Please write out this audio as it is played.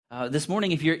This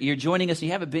morning, if you're joining us and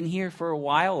you haven't been here for a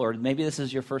while, or maybe this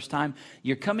is your first time,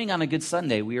 you're coming on a good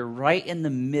Sunday. We are right in the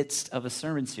midst of a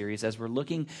sermon series as we're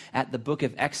looking at the book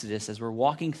of Exodus, as we're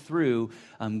walking through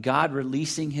God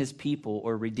releasing his people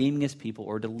or redeeming his people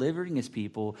or delivering his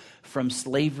people from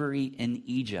slavery in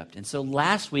Egypt. And so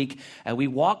last week, we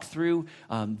walked through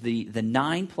the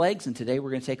 9 plagues, and today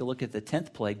we're going to take a look at the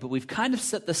 10th plague. But we've kind of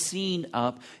set the scene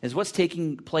up as what's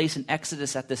taking place in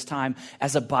Exodus at this time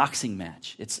as a boxing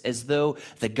match. It's as though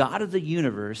the God of the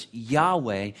universe,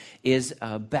 Yahweh, is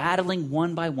battling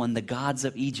one by one the gods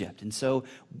of Egypt. And so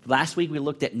last week we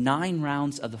looked at 9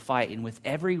 rounds of the fight, and with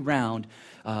every round,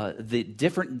 the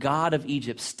different god of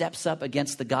Egypt steps up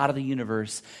against the God of the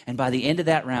universe, and by the end of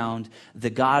that round,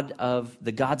 the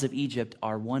gods of Egypt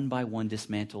are one by one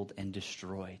dismantled and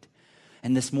destroyed.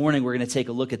 And this morning we're going to take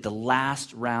a look at the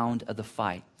last round of the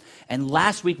fight. And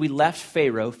last week we left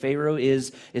Pharaoh. Pharaoh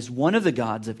is one of the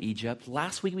gods of Egypt.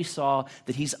 Last week we saw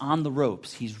that he's on the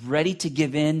ropes. He's ready to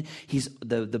give in.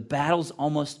 The battle's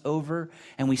almost over.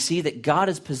 And we see that God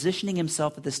is positioning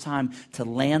himself at this time to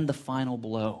land the final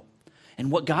blow.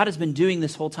 And what God has been doing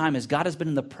this whole time is God has been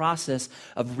in the process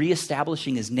of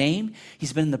reestablishing his name.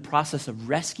 He's been in the process of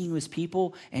rescuing his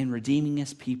people and redeeming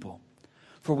his people.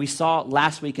 For we saw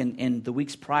last week and the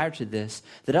weeks prior to this,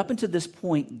 that up until this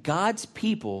point, God's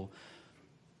people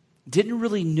didn't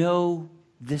really know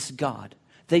this God.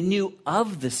 They knew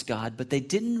of this God, but they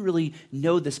didn't really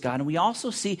know this God. And we also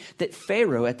see that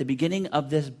Pharaoh, at the beginning of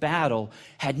this battle,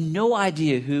 had no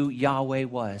idea who Yahweh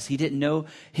was. He didn't know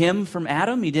him from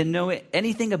Adam. He didn't know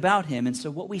anything about him. And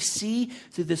so what we see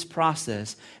through this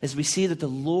process is we see that the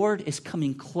Lord is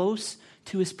coming close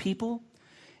to his people.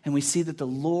 And we see that the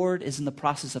Lord is in the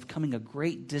process of coming a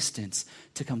great distance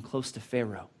to come close to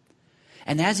Pharaoh.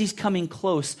 And as he's coming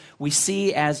close, we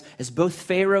see as both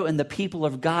Pharaoh and the people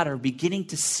of God are beginning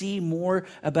to see more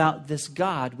about this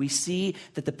God, we see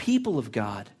that the people of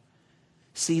God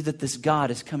see that this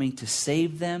God is coming to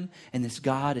save them and this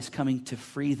God is coming to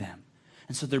free them.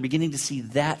 And so they're beginning to see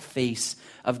that face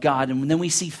of God. And then we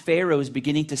see Pharaoh is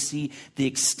beginning to see the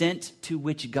extent to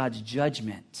which God's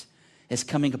judgment is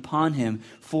coming upon him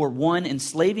for, 1,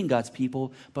 enslaving God's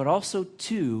people, but also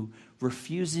 2,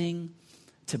 refusing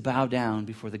to bow down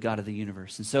before the God of the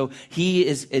universe. And so he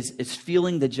is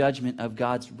feeling the judgment of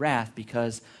God's wrath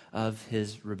because of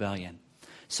his rebellion.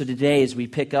 So today, as we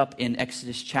pick up in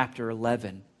Exodus chapter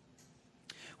 11,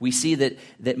 we see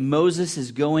that Moses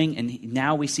is going, and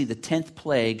now we see the 10th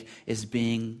plague is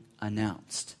being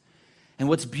announced. And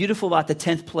what's beautiful about the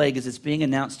 10th plague is it's being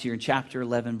announced here in chapter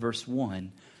 11, verse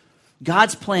 1.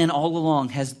 God's plan all along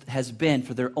has been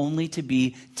for there only to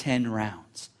be 10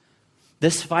 rounds.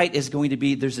 This fight is going to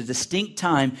be, there's a distinct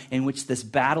time in which this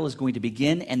battle is going to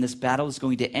begin and this battle is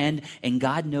going to end, and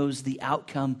God knows the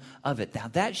outcome of it. Now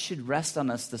that should rest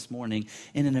on us this morning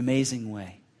in an amazing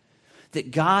way. That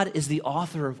God is the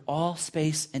author of all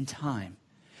space and time.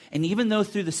 And even though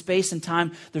through the space and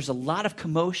time there's a lot of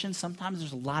commotion, sometimes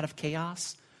there's a lot of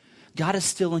chaos, God is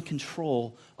still in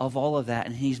control of all of that,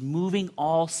 and he's moving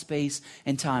all space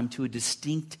and time to a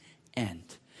distinct end.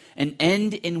 An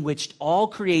end in which all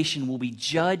creation will be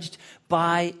judged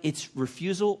by its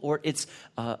refusal or its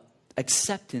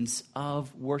acceptance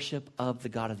of worship of the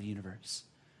God of the universe.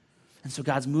 And so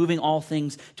God's moving all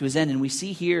things to his end. And we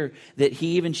see here that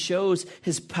he even shows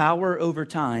his power over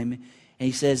time. And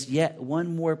he says, yet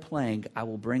one more plague I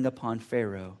will bring upon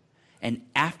Pharaoh, and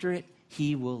after it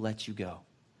he will let you go.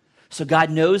 So God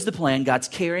knows the plan, God's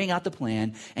carrying out the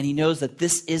plan, and he knows that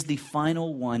this is the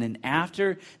final one. And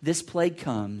after this plague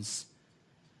comes,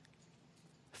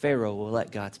 Pharaoh will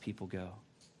let God's people go.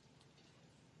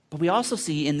 But we also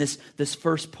see in this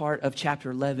first part of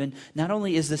chapter 11, not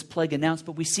only is this plague announced,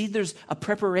 but we see there's a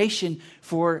preparation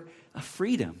for a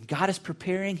freedom. God is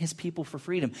preparing his people for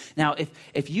freedom. Now,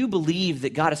 if you believe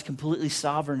that God is completely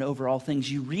sovereign over all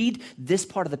things, you read this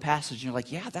part of the passage and you're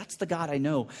like, yeah, that's the God I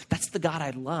know. That's the God I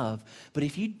love. But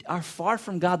if you are far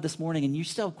from God this morning and you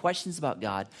still have questions about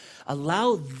God,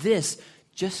 allow this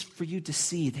just for you to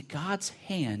see that God's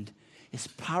hand is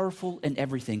powerful in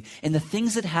everything. And the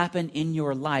things that happen in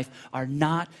your life are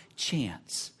not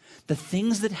chance. The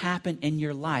things that happen in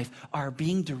your life are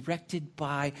being directed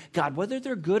by God. Whether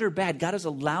they're good or bad, God is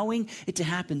allowing it to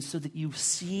happen so that you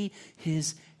see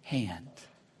his hand.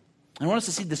 I want us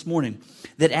to see this morning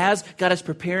that as God is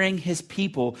preparing his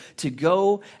people to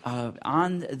go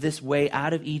on this way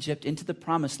out of Egypt into the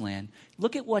promised land,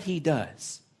 look at what he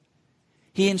does.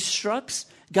 He instructs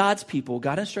God's people,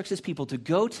 God instructs his people to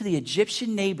go to the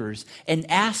Egyptian neighbors and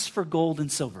ask for gold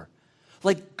and silver.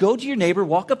 Like, go to your neighbor,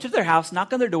 walk up to their house,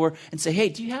 knock on their door, and say, hey,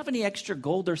 do you have any extra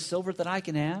gold or silver that I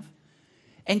can have?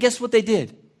 And guess what they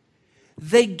did?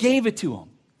 They gave it to them.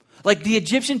 Like the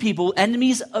Egyptian people,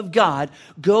 enemies of God,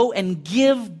 go and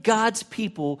give God's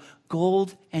people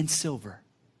gold and silver.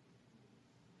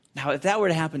 Now, if that were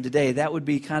to happen today, that would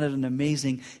be kind of an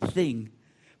amazing thing.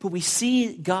 But we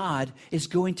see God is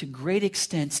going to great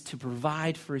extents to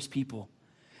provide for his people.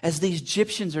 As the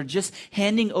Egyptians are just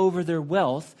handing over their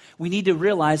wealth, we need to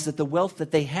realize that the wealth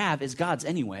that they have is God's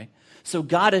anyway. So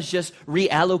God is just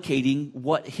reallocating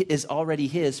what is already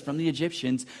his from the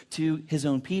Egyptians to his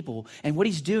own people. And what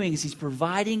he's doing is he's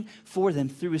providing for them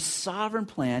through his sovereign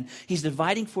plan. He's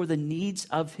dividing for the needs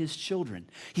of his children.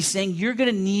 He's saying, you're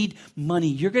going to need money.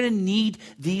 You're going to need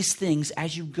these things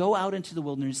as you go out into the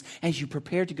wilderness, as you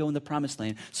prepare to go in the promised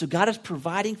land. So God is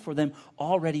providing for them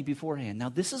already beforehand. Now,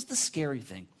 this is the scary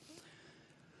thing.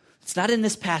 It's not in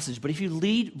this passage, but if you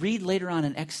read later on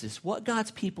in Exodus, what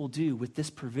God's people do with this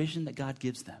provision that God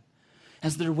gives them.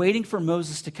 As they're waiting for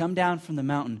Moses to come down from the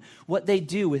mountain, what they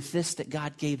do with this that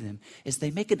God gave them is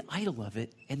they make an idol of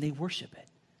it and they worship it.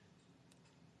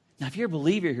 Now, if you're a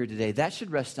believer here today, that should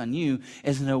rest on you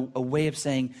as a way of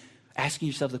saying, asking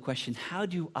yourself the question, how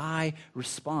do I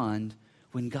respond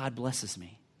when God blesses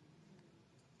me?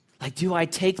 Like, do I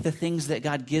take the things that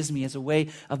God gives me as a way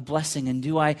of blessing, and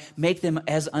do I make them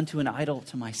as unto an idol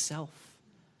to myself?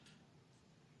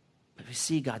 But we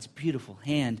see God's beautiful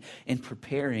hand in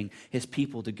preparing his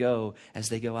people to go as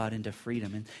they go out into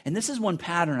freedom. And this is one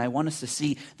pattern I want us to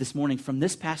see this morning from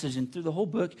this passage and through the whole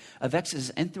book of Exodus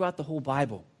and throughout the whole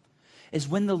Bible, is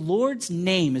when the Lord's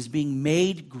name is being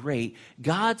made great,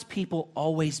 God's people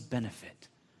always benefit.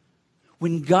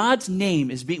 When God's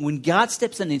name is being, when God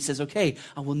steps in and says, okay,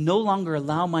 I will no longer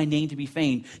allow my name to be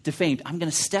defamed. I'm going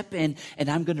to step in and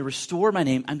I'm going to restore my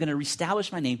name. I'm going to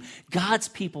reestablish my name. God's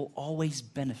people always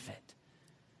benefit.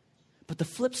 But the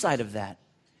flip side of that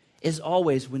is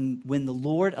always when the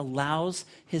Lord allows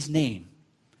his name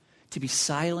to be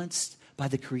silenced by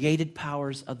the created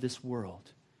powers of this world,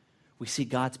 we see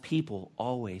God's people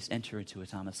always enter into a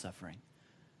time of suffering.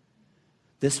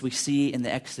 This we see in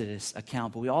the Exodus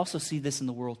account, but we also see this in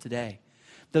the world today.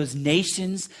 Those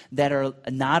nations that are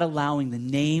not allowing the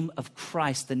name of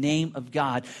Christ, the name of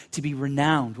God, to be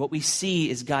renowned. What we see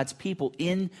is God's people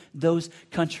in those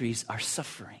countries are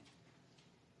suffering.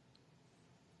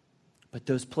 But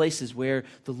those places where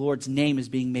the Lord's name is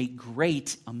being made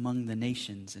great among the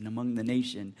nations and among the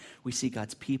nation, we see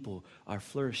God's people are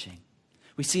flourishing.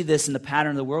 We see this in the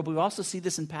pattern of the world, but we also see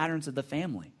this in patterns of the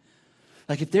family.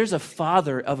 Like if there's a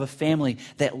father of a family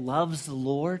that loves the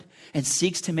Lord and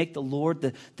seeks to make the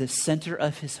Lord the center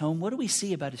of his home, what do we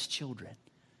see about his children?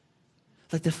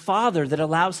 Like the father that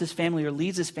allows his family or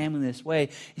leads his family in this way,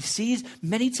 he sees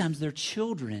many times their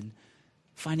children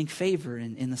finding favor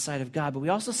in the sight of God. But we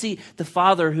also see the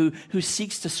father who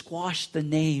seeks to squash the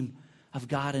name of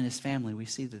God in his family. We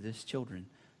see that his children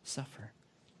suffer.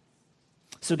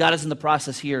 So God is in the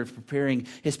process here of preparing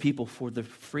his people for the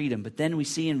freedom. But then we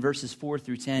see in verses 4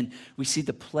 through 10, we see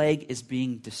the plague is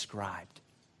being described.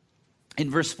 In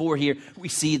verse 4 here, we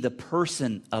see the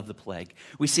person of the plague.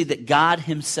 We see that God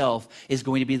himself is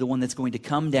going to be the one that's going to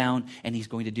come down and he's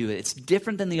going to do it. It's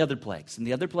different than the other plagues. In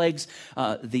the other plagues,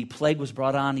 the plague was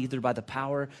brought on either by the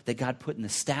power that God put in the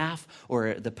staff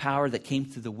or the power that came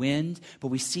through the wind. But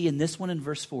we see in this one in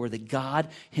verse 4 that God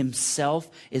himself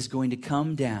is going to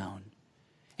come down.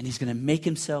 And he's going to make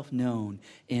himself known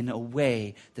in a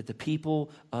way that the people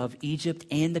of Egypt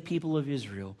and the people of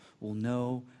Israel will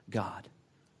know God.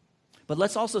 But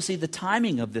let's also see the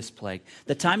timing of this plague.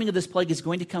 The timing of this plague is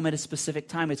going to come at a specific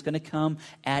time. It's going to come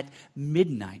at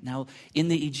midnight. Now, in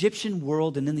the Egyptian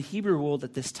world and in the Hebrew world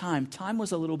at this time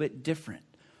was a little bit different.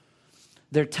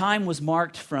 Their time was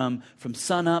marked from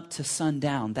sun up to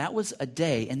sundown. That was a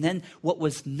day. And then what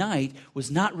was night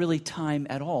was not really time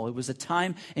at all. It was a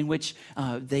time in which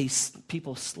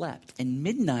people slept. And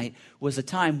midnight was a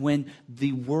time when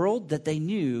the world that they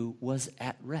knew was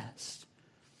at rest.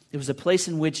 It was a place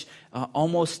in which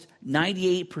almost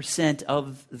 98%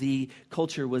 of the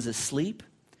culture was asleep.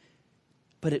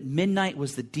 But at midnight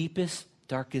was the deepest,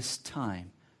 darkest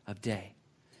time of day.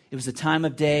 It was a time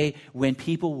of day when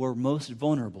people were most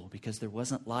vulnerable because there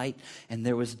wasn't light and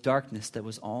there was darkness that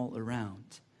was all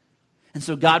around. And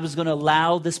so God was going to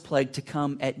allow this plague to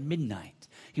come at midnight.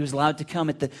 He was allowed to come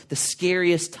at the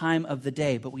scariest time of the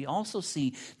day. But we also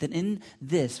see that in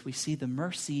this, we see the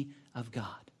mercy of God.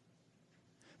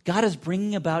 God is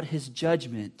bringing about his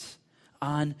judgment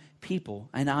on people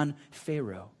and on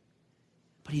Pharaoh.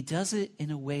 But he does it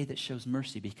in a way that shows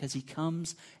mercy because he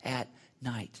comes at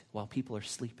night while people are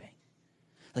sleeping.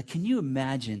 Like, can you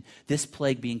imagine this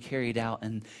plague being carried out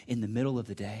in the middle of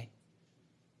the day?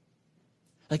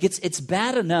 Like it's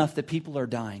bad enough that people are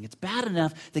dying. It's bad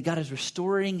enough that God is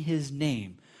restoring his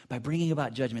name by bringing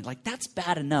about judgment. Like that's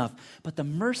bad enough. But the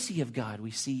mercy of God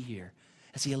we see here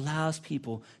as he allows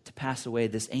people to pass away,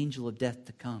 this angel of death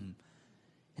to come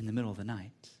in the middle of the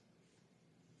night.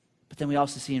 But then we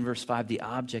also see in verse 5 the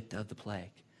object of the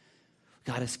plague.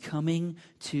 God is coming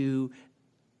to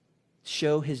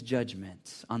show his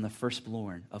judgment on the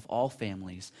firstborn of all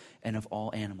families and of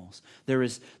all animals.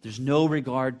 There's no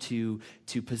regard to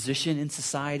position in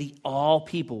society. All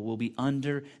people will be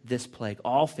under this plague,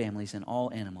 all families and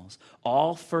all animals.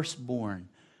 All firstborn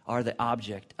are the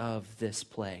object of this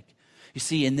plague. You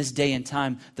see, in this day and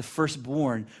time, the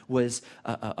firstborn was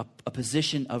a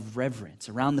position of reverence.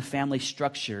 Around the family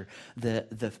structure,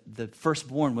 the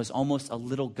firstborn was almost a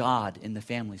little god in the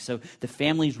family. So the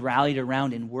families rallied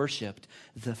around and worshiped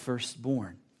the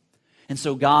firstborn. And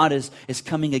so God is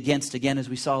coming against, again, as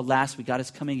we saw last week, God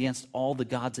is coming against all the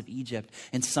gods of Egypt.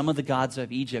 And some of the gods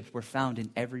of Egypt were found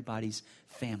in everybody's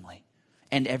family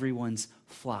and everyone's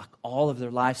flock, all of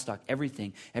their livestock,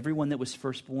 everything. Everyone that was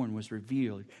firstborn was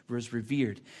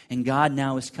revered. And God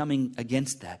now is coming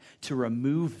against that, to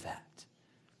remove that.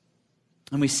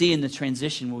 And we see in the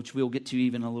transition, which we'll get to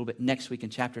even a little bit next week in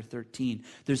chapter 13,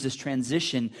 there's this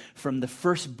transition from the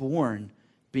firstborn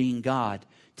being God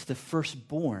to the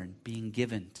firstborn being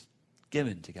given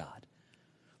to God.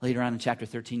 Later on in chapter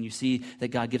 13, you see that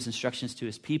God gives instructions to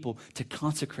his people to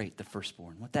consecrate the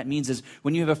firstborn. What that means is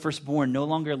when you have a firstborn, no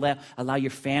longer allow your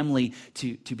family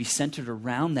to be centered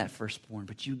around that firstborn,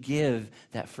 but you give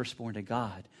that firstborn to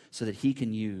God so that he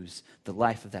can use the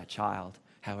life of that child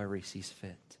however he sees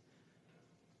fit.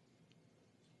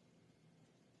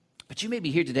 But you may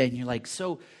be here today and you're like,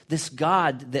 so this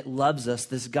God that loves us,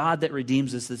 this God that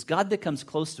redeems us, this God that comes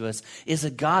close to us is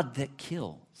a God that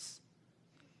kills.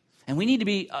 And we need to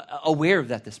be aware of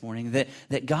that this morning,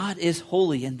 that God is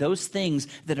holy, and those things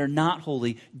that are not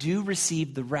holy do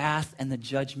receive the wrath and the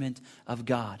judgment of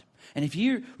God. And if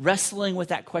you're wrestling with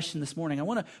that question this morning, I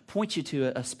want to point you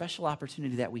to a special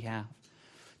opportunity that we have.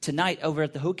 Tonight, over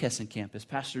at the Hockessin campus,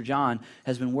 Pastor John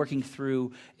has been working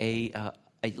through a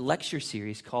lecture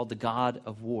series called The God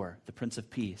of War, the Prince of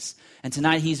Peace. And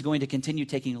tonight he's going to continue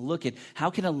taking a look at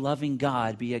how can a loving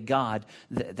God be a God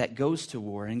that goes to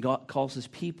war and God calls his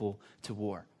people to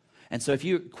war. And so if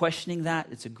you're questioning that,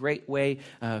 it's a great way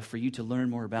for you to learn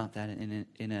more about that in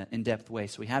an in-depth way.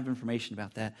 So we have information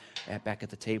about that back at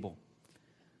the table.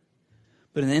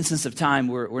 But in the instance of time,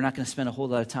 we're not going to spend a whole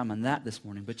lot of time on that this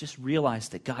morning, but just realize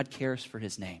that God cares for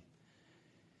his name.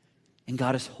 And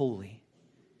God is holy.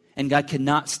 And God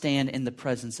cannot stand in the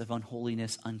presence of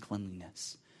unholiness,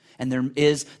 uncleanliness. And there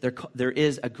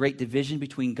is a great division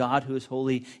between God who is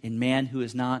holy and man who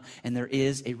is not. And there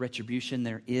is a retribution,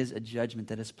 there is a judgment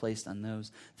that is placed on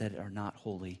those that are not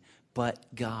holy. But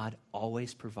God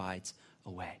always provides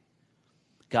a way.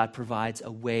 God provides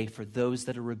a way for those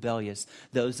that are rebellious,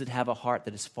 those that have a heart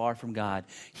that is far from God.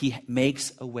 He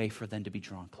makes a way for them to be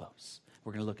drawn close.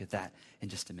 We're going to look at that in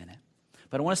just a minute.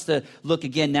 But I want us to look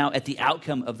again now at the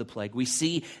outcome of the plague. We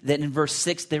see that in verse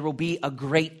 6, there will be a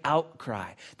great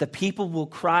outcry. The people will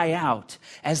cry out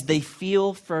as they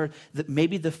feel for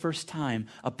maybe the first time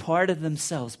a part of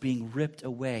themselves being ripped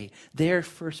away. Their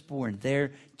firstborn,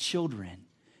 their children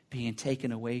being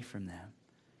taken away from them.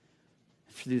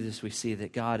 Through this we see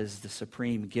that God is the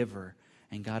supreme giver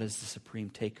and God is the supreme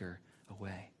taker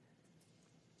away.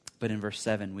 But in verse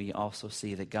 7, we also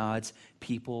see that God's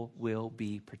people will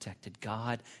be protected.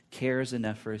 God cares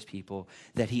enough for his people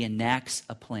that he enacts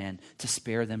a plan to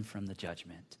spare them from the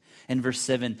judgment. And verse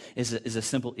 7 is a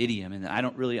simple idiom, and I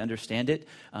don't really understand it,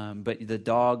 but the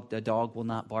dog will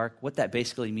not bark. What that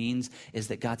basically means is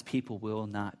that God's people will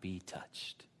not be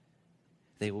touched.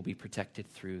 They will be protected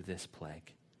through this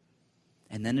plague.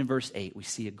 And then in verse 8, we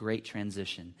see a great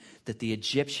transition, that the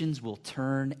Egyptians will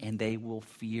turn and they will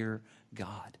fear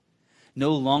God.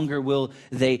 No longer will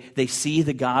they see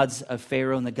the gods of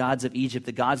Pharaoh and the gods of Egypt,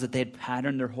 the gods that they had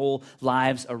patterned their whole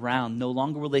lives around. No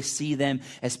longer will they see them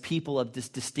as people of this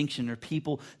distinction or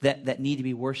people that need to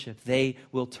be worshiped. They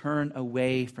will turn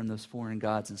away from those foreign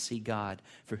gods and see God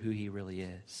for who he really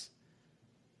is.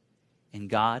 And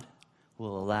God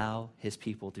will allow his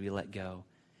people to be let go.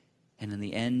 And in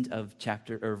the end of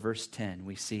verse 10,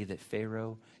 we see that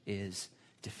Pharaoh is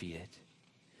defeated.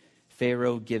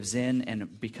 Pharaoh gives in,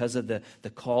 and because of the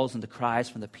calls and the cries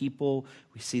from the people,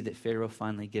 we see that Pharaoh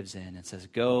finally gives in and says,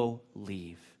 go,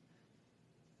 leave.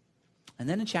 And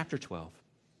then in chapter 12,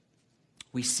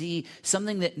 we see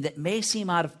something that may seem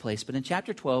out of place, but in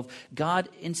chapter 12, God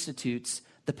institutes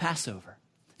the Passover.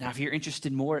 Now, if you're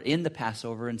interested more in the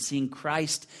Passover and seeing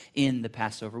Christ in the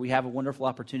Passover, we have a wonderful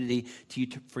opportunity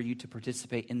for you to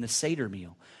participate in the Seder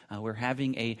meal. We're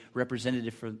having a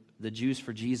representative for the Jews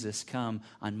for Jesus come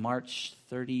on March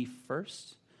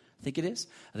 31st. I think it is.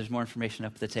 There's more information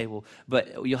up at the table.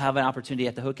 But you'll have an opportunity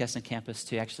at the Hookesson campus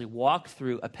to actually walk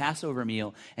through a Passover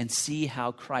meal and see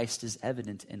how Christ is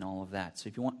evident in all of that. So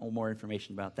if you want more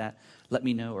information about that, let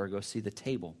me know or go see the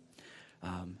table.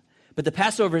 But the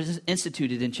Passover is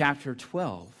instituted in chapter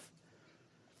 12.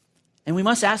 And we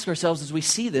must ask ourselves as we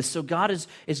see this, so God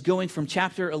is going from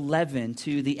chapter 11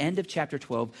 to the end of chapter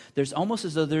 12. There's almost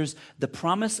as though there's the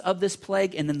promise of this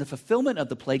plague, and then the fulfillment of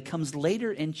the plague comes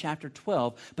later in chapter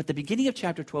 12. But the beginning of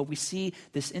chapter 12, we see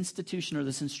this institution or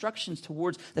this instructions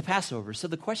towards the Passover. So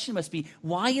the question must be,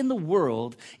 why in the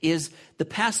world is the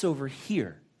Passover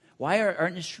here? Why are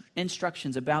our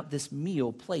instructions about this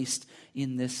meal placed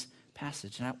in this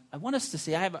passage? And I want us to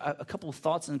see, I have a couple of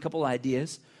thoughts and a couple of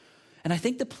ideas. And I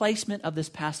think the placement of this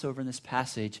Passover in this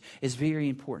passage is very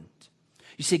important.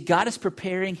 You see, God is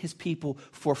preparing his people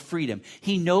for freedom.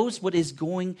 He knows what is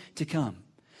going to come.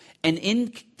 And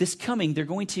in this coming, they're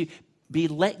going to be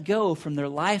let go from their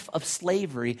life of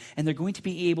slavery, and they're going to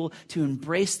be able to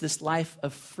embrace this life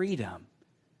of freedom.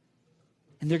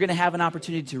 And they're going to have an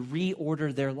opportunity to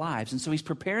reorder their lives. And so he's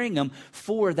preparing them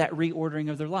for that reordering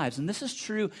of their lives. And this is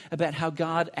true about how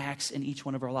God acts in each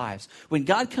one of our lives. When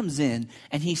God comes in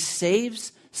and he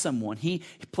saves someone, he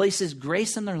places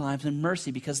grace in their lives and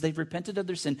mercy because they've repented of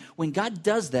their sin. When God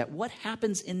does that, what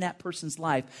happens in that person's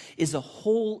life is a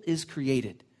hole is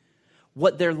created.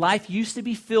 What their life used to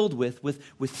be filled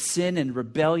with sin and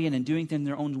rebellion and doing things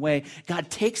their own way,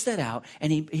 God takes that out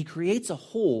and he creates a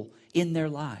hole in their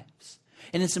lives.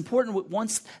 And it's important,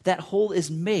 once that hole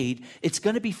is made, it's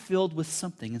going to be filled with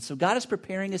something. And so God is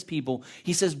preparing his people.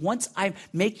 He says, once I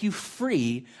make you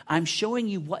free, I'm showing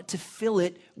you what to fill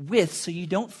it with, so you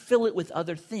don't fill it with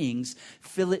other things,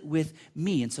 fill it with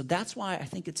me. And so that's why I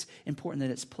think it's important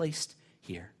that it's placed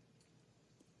here.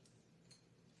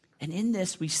 And in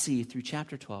this we see through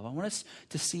chapter 12, I want us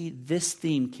to see this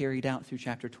theme carried out through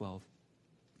chapter 12,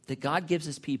 that God gives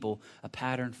his people a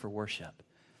pattern for worship.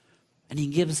 And he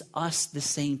gives us the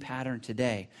same pattern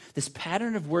today. This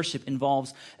pattern of worship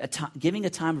involves giving a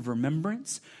time of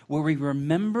remembrance where we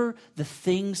remember the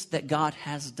things that God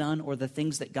has done or the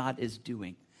things that God is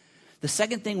doing. The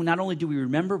second thing, not only do we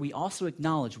remember, we also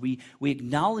acknowledge. We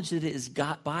acknowledge that it is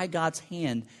God, by God's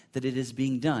hand that it is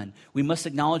being done. We must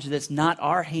acknowledge that it's not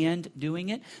our hand doing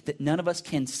it, that none of us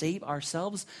can save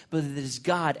ourselves, but that it is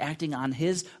God acting on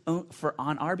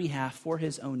on our behalf for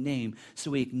his own name.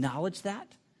 So we acknowledge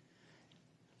that.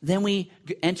 Then we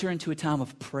enter into a time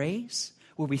of praise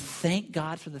where we thank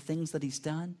God for the things that he's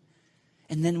done.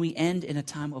 And then we end in a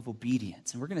time of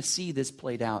obedience. And we're going to see this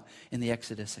played out in the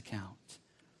Exodus account.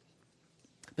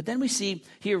 But then we see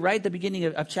here right at the beginning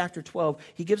of chapter 12,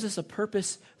 he gives us a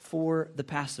purpose for the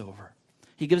Passover.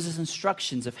 He gives us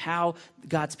instructions of how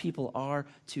God's people are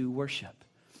to worship.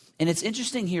 And it's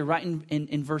interesting here right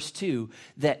in verse 2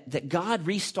 that God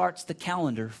restarts the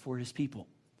calendar for his people.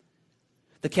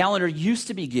 The calendar used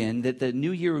to begin, that the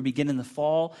new year would begin in the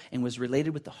fall and was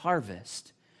related with the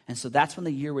harvest. And so that's when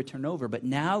the year would turn over. But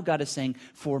now God is saying,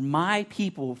 for my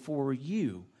people, for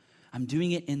you, I'm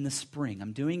doing it in the spring.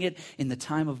 I'm doing it in the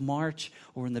time of March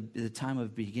or in the time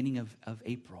of beginning of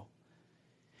April.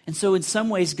 And so in some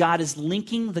ways, God is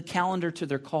linking the calendar to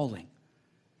their calling.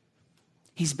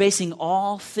 He's basing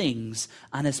all things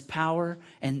on his power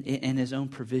and his own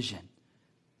provision.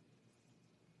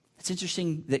 It's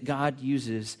interesting that God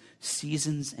uses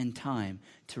seasons and time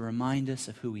to remind us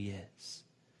of who he is.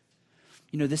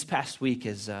 You know, this past week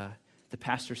as the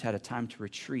pastors had a time to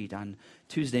retreat on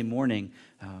Tuesday morning,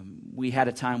 we had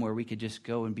a time where we could just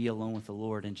go and be alone with the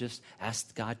Lord and just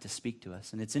ask God to speak to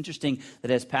us. And it's interesting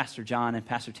that as Pastor John and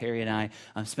Pastor Terry and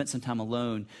I spent some time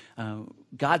alone,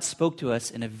 God spoke to us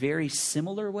in a very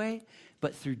similar way,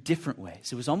 but through different ways.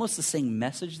 It was almost the same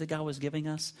message that God was giving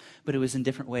us, but it was in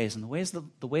different ways. And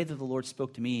the way that the Lord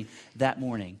spoke to me that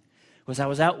morning was I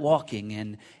was out walking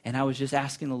and I was just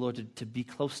asking the Lord to be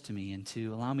close to me and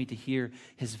to allow me to hear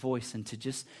his voice and to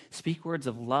just speak words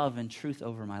of love and truth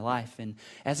over my life. And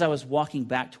as I was walking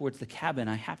back towards the cabin,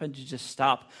 I happened to just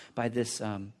stop by this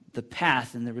the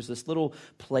path, and there was this little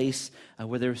place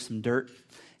where there was some dirt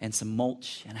and some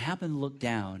mulch. And I happened to look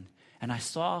down, and I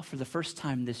saw for the first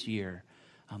time this year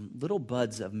little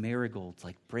buds of marigolds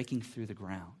like breaking through the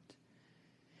ground.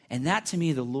 And that to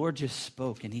me, the Lord just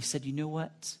spoke, and he said, you know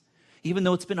what? Even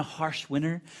though it's been a harsh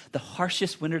winter, the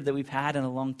harshest winter that we've had in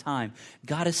a long time,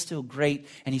 God is still great,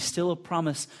 and he's still a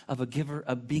promise of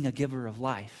being a giver of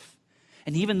life.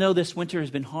 And even though this winter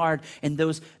has been hard, and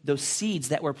those seeds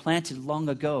that were planted long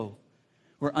ago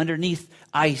were underneath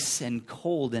ice and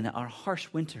cold and our harsh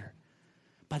winter,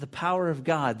 by the power of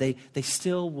God, they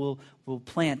still will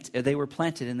plant. They were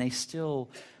planted, and they still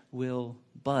will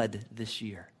bud this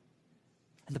year.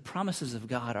 And the promises of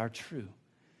God are true.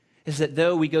 Is that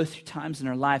though we go through times in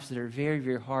our lives that are very,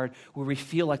 very hard, where we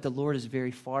feel like the Lord is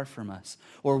very far from us,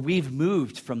 or we've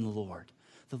moved from the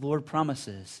Lord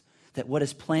promises that what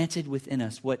is planted within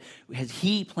us, what has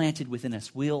He planted within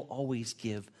us, will always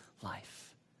give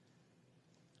life.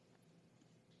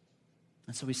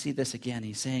 And so we see this again.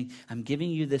 He's saying, I'm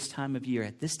giving you this time of year.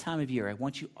 At this time of year, I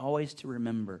want you always to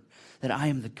remember that I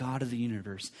am the God of the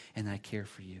universe and I care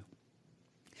for you.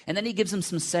 And then he gives them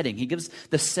some setting. He gives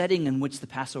the setting in which the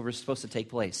Passover is supposed to take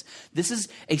place. This is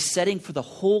a setting for the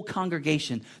whole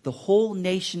congregation. The whole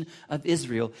nation of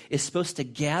Israel is supposed to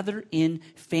gather in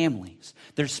families.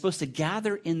 They're supposed to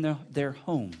gather in their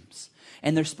homes.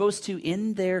 And they're supposed to,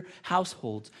 in their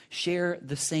households, share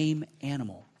the same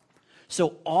animal.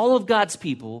 So all of God's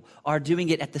people are doing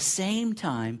it at the same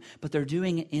time, but they're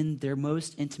doing it in their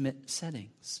most intimate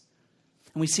settings.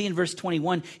 And we see in verse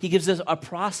 21, he gives us a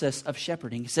process of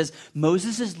shepherding. He says,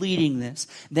 Moses is leading this.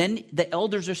 Then the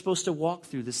elders are supposed to walk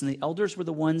through this. And the elders were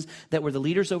the ones that were the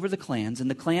leaders over the clans,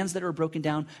 and the clans that are broken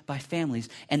down by families.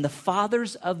 And the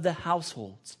fathers of the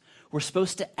households were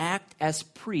supposed to act as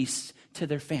priests to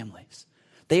their families.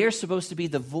 They are supposed to be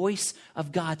the voice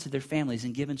of God to their families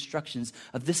and give instructions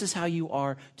of this is how you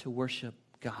are to worship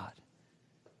God.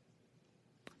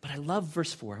 But I love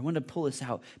verse 4. I want to pull this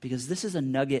out because this is a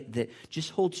nugget that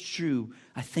just holds true,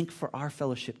 I think, for our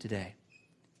fellowship today.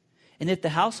 And if the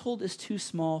household is too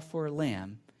small for a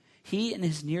lamb, he and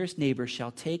his nearest neighbor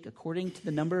shall take according to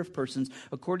the number of persons,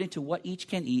 according to what each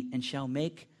can eat, and shall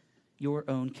make your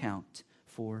own count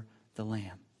for the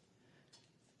lamb.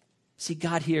 See,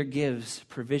 God here gives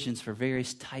provisions for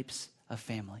various types of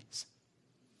families.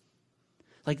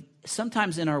 Like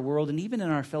sometimes in our world and even in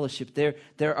our fellowship,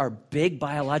 there are big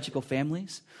biological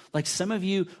families. Like some of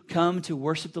you come to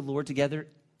worship the Lord together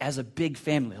as a big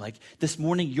family. Like this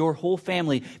morning, your whole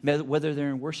family, whether they're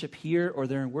in worship here or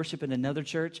they're in worship in another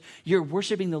church, you're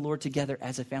worshiping the Lord together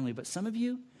as a family. But some of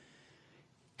you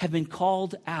have been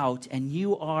called out and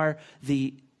you are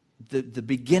the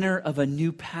beginner of a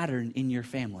new pattern in your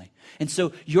family. And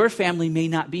so your family may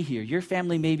not be here. Your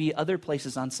family may be other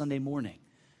places on Sunday morning.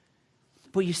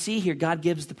 But you see here, God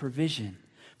gives the provision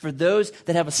for those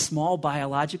that have a small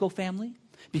biological family.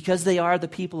 Because they are the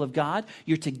people of God,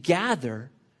 you're to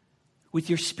gather with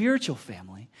your spiritual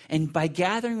family. And by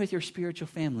gathering with your spiritual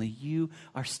family, you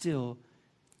are still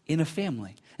in a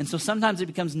family. And so sometimes it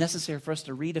becomes necessary for us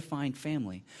to redefine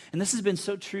family. And this has been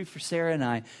so true for Sarah and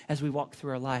I as we walk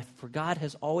through our life. For God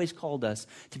has always called us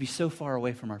to be so far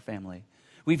away from our family.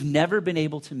 We've never been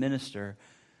able to minister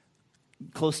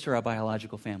close to our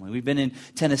biological family. We've been in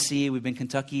Tennessee, we've been in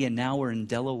Kentucky, and now we're in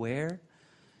Delaware.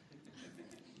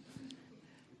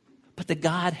 But the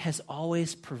God has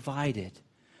always provided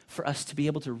for us to be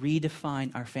able to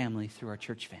redefine our family through our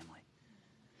church family.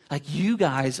 Like you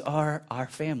guys are our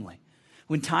family.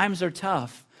 When times are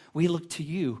tough, we look to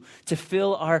you to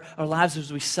fill our lives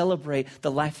as we celebrate the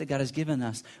life that God has given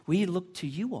us. We look to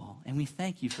you all, and we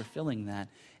thank you for filling that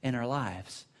in our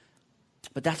lives.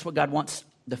 But that's what God wants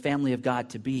the family of God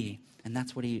to be, and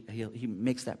that's what he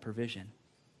makes that provision.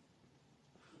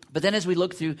 But then as we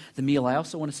look through the meal, I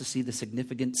also want us to see the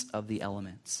significance of the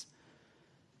elements.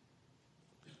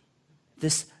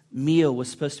 This meal was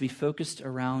supposed to be focused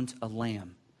around a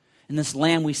lamb. And this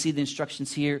lamb, we see the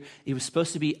instructions here, it was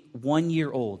supposed to be 1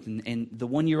 year old. And the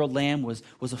 1 year old lamb was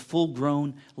a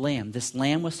full-grown lamb. This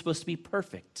lamb was supposed to be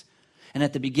perfect. And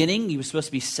at the beginning, he was supposed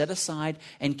to be set aside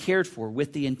and cared for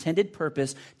with the intended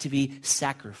purpose to be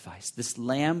sacrificed. This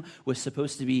lamb was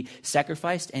supposed to be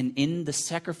sacrificed, and in the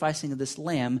sacrificing of this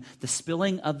lamb, the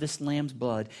spilling of this lamb's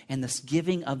blood and the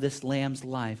giving of this lamb's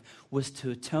life was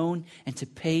to atone and to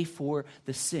pay for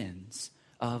the sins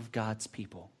of God's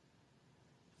people.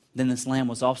 Then this lamb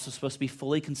was also supposed to be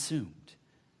fully consumed.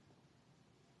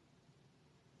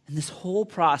 And this whole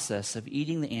process of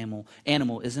eating the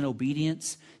animal is in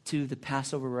obedience to the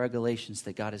Passover regulations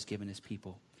that God has given his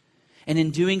people. And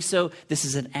in doing so, this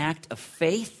is an act of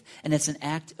faith and it's an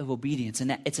act of obedience.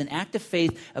 And it's an act of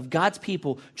faith of God's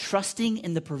people trusting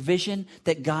in the provision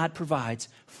that God provides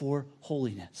for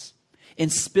holiness. In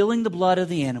spilling the blood of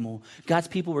the animal, God's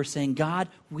people were saying, God,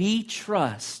 we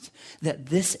trust that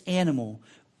this animal,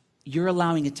 you're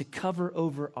allowing it to cover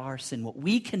over our sin. What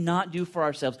we cannot do for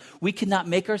ourselves. We cannot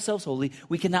make ourselves holy.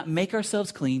 We cannot make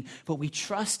ourselves clean. But we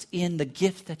trust in the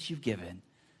gift that you've given.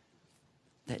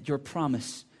 That your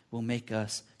promise will make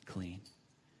us clean.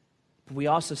 But we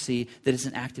also see that it's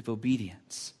an act of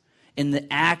obedience. In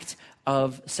the act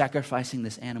of sacrificing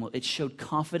this animal, it showed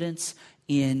confidence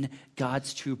in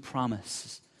God's true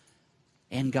promises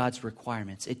and God's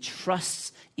requirements. It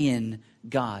trusts in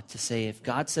God to say, if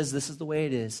God says this is the way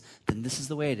it is, then this is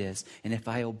the way it is. And if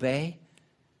I obey,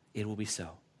 it will be so.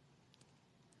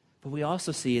 But we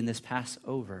also see in this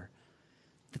Passover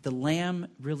that the lamb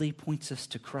really points us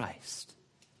to Christ.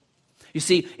 You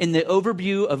see, in the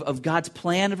overview of God's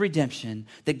plan of redemption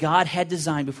that God had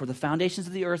designed before the foundations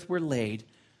of the earth were laid,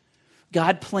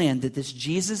 God planned that this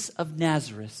Jesus of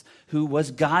Nazareth, who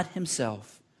was God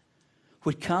himself,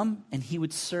 would come and he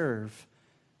would serve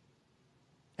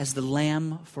as the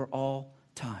lamb for all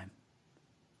time.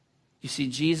 You see,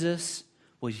 Jesus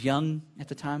was young at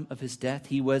the time of his death.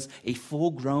 He was a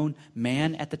full-grown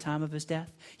man at the time of his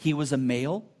death. He was a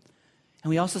male. And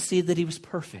we also see that he was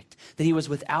perfect, that he was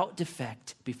without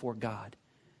defect before God.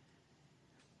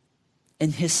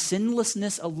 And his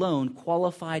sinlessness alone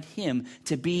qualified him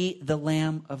to be the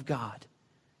Lamb of God.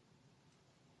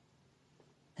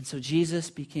 And so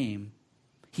Jesus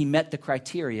he met the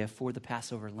criteria for the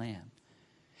Passover lamb.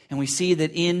 And we see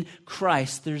that in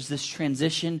Christ, there's this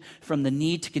transition from the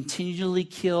need to continually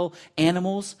kill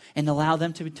animals and allow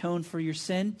them to atone for your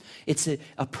sin. It's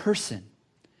a person.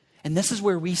 And this is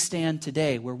where we stand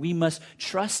today, where we must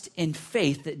trust in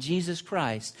faith that Jesus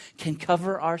Christ can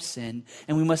cover our sin,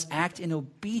 and we must act in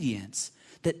obedience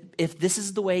that if this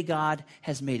is the way God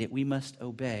has made it, we must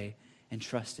obey and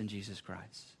trust in Jesus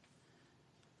Christ.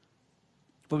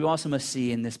 But we also must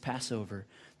see in this Passover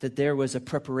that there was a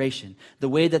preparation. The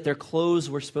way that their clothes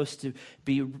were supposed to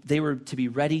be, they were to be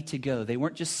ready to go. They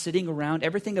weren't just sitting around.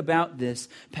 Everything about this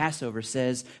Passover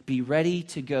says, be ready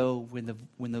to go when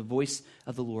the voice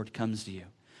of the Lord comes to you.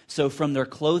 So from their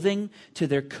clothing to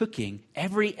their cooking,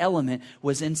 every element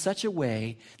was in such a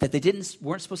way that they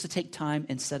weren't supposed to take time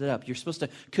and set it up. You're supposed to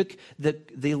cook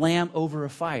the lamb over a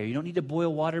fire. You don't need to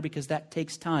boil water because that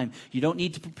takes time. You don't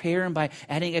need to prepare them by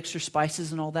adding extra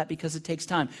spices and all that because it takes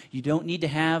time. You don't need to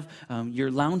have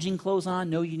your lounging clothes on.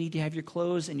 No, you need to have your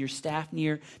clothes and your staff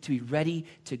near to be ready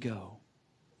to go.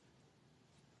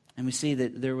 And we see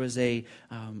that there was the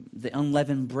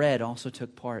unleavened bread also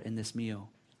took part in this meal.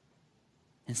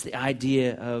 It's the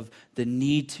idea of the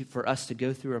need for us to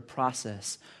go through a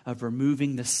process of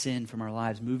removing the sin from our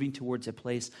lives, moving towards a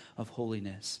place of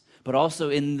holiness. But also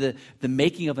in the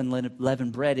making of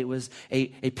unleavened bread, it was a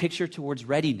picture towards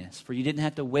readiness, for you didn't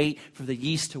have to wait for the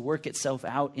yeast to work itself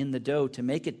out in the dough to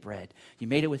make it bread. You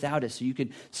made it without it, so you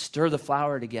could stir the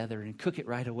flour together and cook it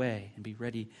right away and be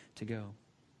ready to go.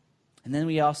 And then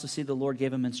we also see the Lord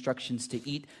gave them instructions to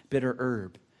eat bitter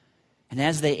herb. And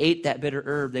as they ate that bitter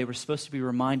herb, they were supposed to be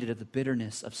reminded of the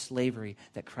bitterness of slavery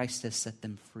that Christ has set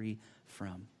them free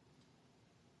from.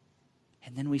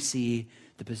 And then we see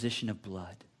the position of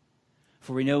blood.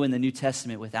 For we know in the New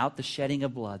Testament, without the shedding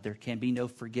of blood, there can be no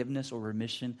forgiveness or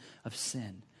remission of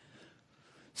sin.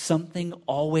 Something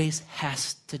always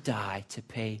has to die to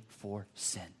pay for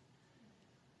sin.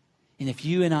 And if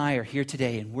you and I are here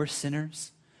today and we're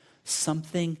sinners,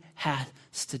 something has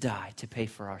to die to pay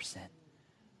for our sin.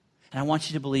 And I want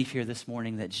you to believe here this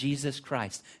morning that Jesus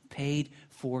Christ paid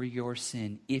for your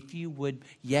sin. If you would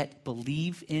yet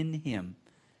believe in him,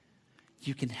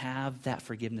 you can have that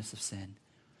forgiveness of sin.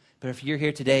 But if you're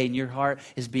here today and your heart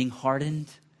is being hardened,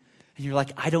 and you're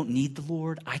like, I don't need the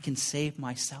Lord, I can save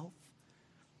myself,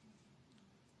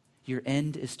 your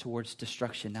end is towards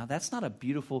destruction. Now, that's not a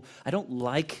beautiful, I don't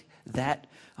like that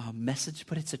message,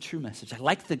 but it's a true message. I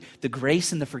like the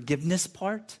grace and the forgiveness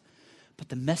part. But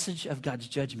the message of God's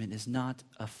judgment is not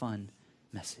a fun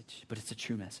message, but it's a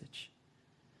true message.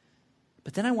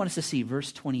 But then I want us to see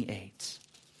verse 28.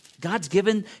 God's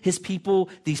given his people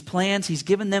these plans. He's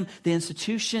given them the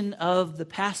institution of the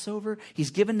Passover. He's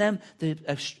given them the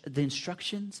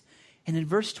instructions. And in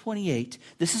verse 28,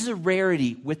 this is a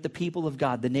rarity with the people of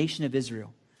God, the nation of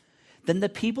Israel. Then the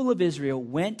people of Israel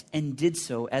went and did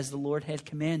so as the Lord had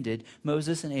commanded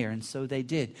Moses and Aaron, so they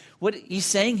did. What he's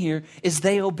saying here is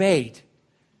they obeyed.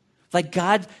 Like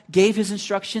God gave his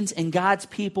instructions and God's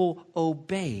people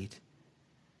obeyed.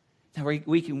 Now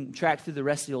we can track through the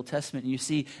rest of the Old Testament and you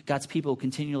see God's people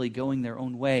continually going their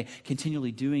own way,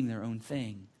 continually doing their own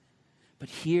thing. But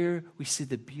here we see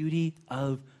the beauty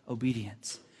of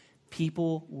obedience.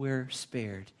 People were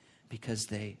spared because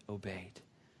they obeyed.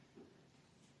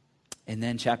 And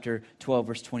then chapter 12,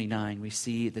 verse 29, we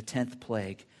see the 10th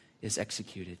plague is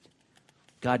executed.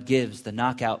 God gives the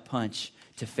knockout punch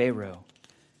to Pharaoh.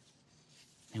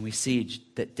 And we see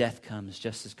that death comes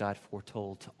just as God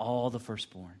foretold to all the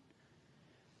firstborn.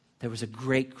 There was a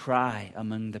great cry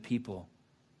among the people.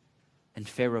 And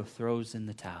Pharaoh throws in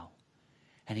the towel.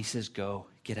 And he says, go,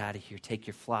 get out of here. Take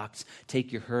your flocks,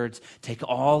 take your herds, take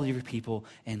all your people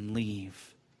and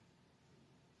leave.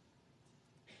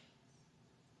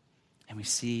 And we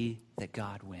see that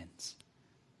God wins.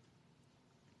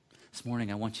 This morning,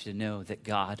 I want you to know that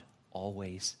God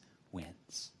always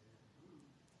wins.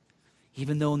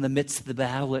 Even though in the midst of the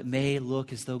battle, it may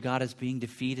look as though God is being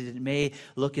defeated, it may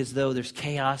look as though there's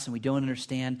chaos and we don't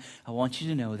understand, I want you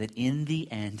to know that in the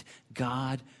end,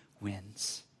 God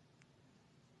wins.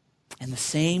 And the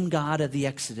same God of the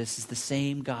Exodus is the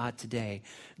same God today.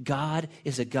 God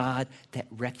is a God that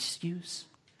rescues.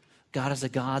 God is a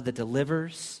God that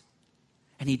delivers.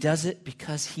 And he does it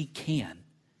because he can.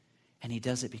 And he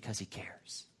does it because he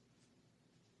cares.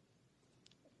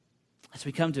 As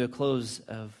we come to a close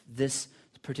of this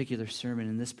particular sermon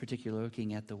and this particular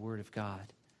looking at the Word of God,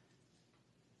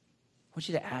 I want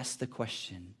you to ask the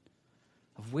question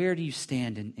of where do you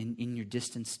stand in your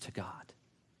distance to God?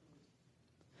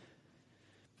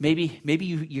 Maybe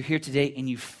you're here today and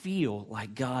you feel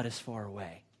like God is far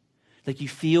away. Like you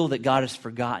feel that God has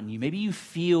forgotten you. Maybe you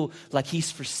feel like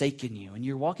he's forsaken you. And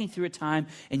you're walking through a time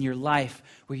in your life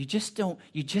where you just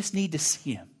need to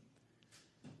see him.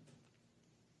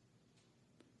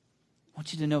 I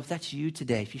want you to know if that's you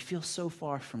today, if you feel so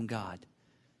far from God,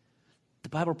 the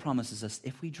Bible promises us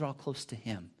if we draw close to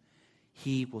him,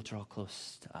 he will draw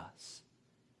close to us.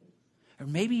 Or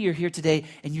maybe you're here today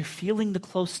and you're feeling the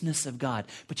closeness of God,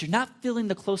 but you're not feeling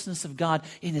the closeness of God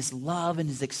in his love and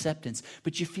his acceptance,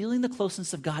 but you're feeling the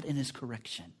closeness of God in his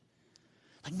correction.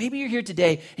 Like maybe you're here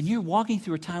today and you're walking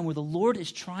through a time where the Lord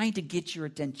is trying to get your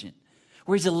attention,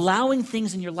 where he's allowing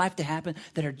things in your life to happen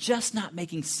that are just not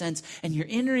making sense, and you're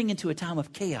entering into a time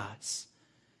of chaos.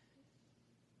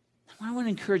 I want to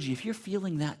encourage you, if you're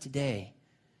feeling that today,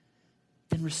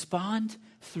 then respond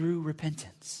through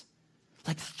repentance.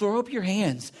 Like throw up your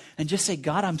hands and just say,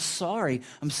 God, I'm sorry.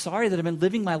 I'm sorry that I've been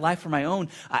living my life for my own.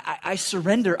 I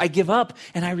surrender, I give up,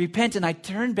 and I repent, and I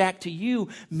turn back to you,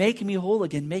 making me whole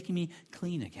again, making me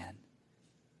clean again.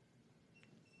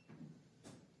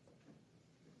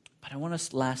 But I want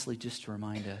us lastly just to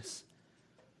remind us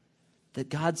that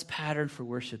God's pattern for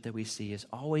worship that we see is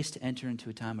always to enter into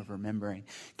a time of remembering.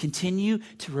 Continue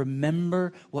to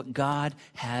remember what God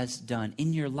has done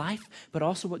in your life, but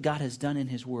also what God has done in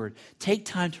his word. Take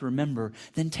time to remember,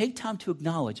 then take time to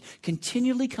acknowledge.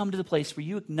 Continually come to the place where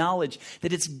you acknowledge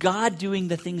that it's God doing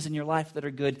the things in your life that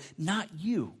are good, not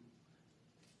you.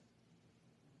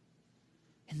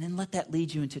 And then let that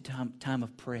lead you into time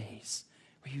of praise,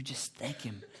 where you just thank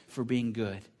him for being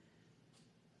good.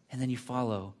 And then you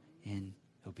follow in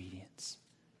obedience.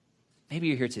 Maybe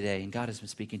you're here today and God has been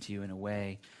speaking to you in a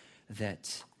way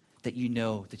that you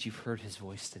know that you've heard his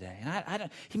voice today. And I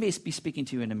don't, he may be speaking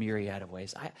to you in a myriad of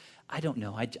ways. I don't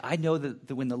know. I know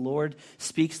that when the Lord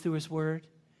speaks through his word,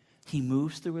 he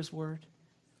moves through his word.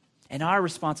 And our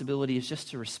responsibility is just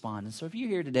to respond. And so if you're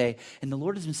here today and the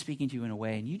Lord has been speaking to you in a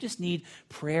way and you just need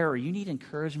prayer or you need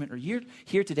encouragement, or you're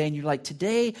here today and you're like,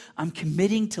 today I'm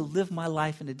committing to live my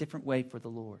life in a different way for the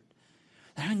Lord,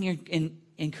 I'm going to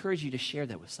encourage you to share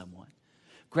that with someone.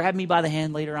 Grab me by the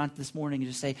hand later on this morning and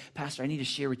just say, Pastor, I need to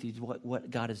share with you what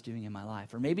God is doing in my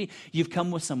life. Or maybe you've come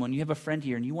with someone, you have a friend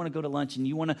here, and you want to go to lunch and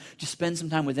you want to just spend some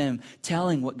time with them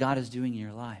telling what God is doing in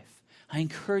your life. I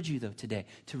encourage you, though, today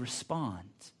to respond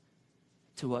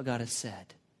to what God has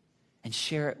said and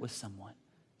share it with someone.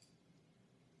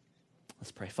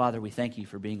 Let's pray. Father, we thank you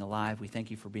for being alive. We thank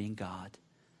you for being God.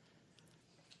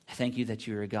 I thank you that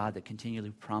you are a God that continually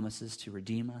promises to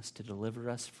redeem us, to deliver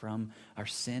us from our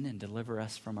sin and deliver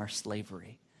us from our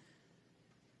slavery.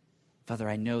 Father,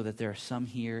 I know that there are some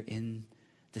here in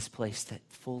this place that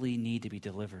fully need to be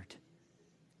delivered.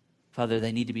 Father,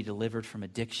 they need to be delivered from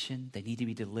addiction. They need to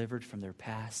be delivered from their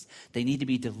past. They need to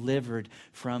be delivered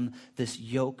from this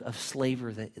yoke of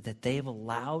slavery that they have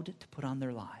allowed to put on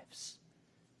their lives.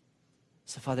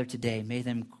 So, Father, today,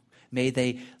 may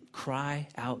they cry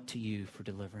out to you for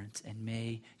deliverance, and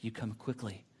may you come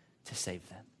quickly to save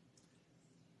them.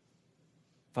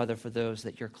 Father, for those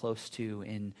that you're close to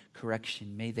in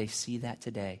correction, may they see that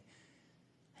today,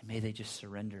 and may they just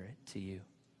surrender it to you.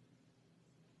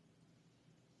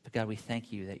 But God, we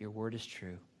thank you that your word is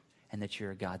true and that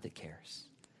you're a God that cares.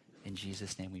 In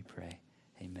Jesus' name we pray.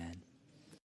 Amen.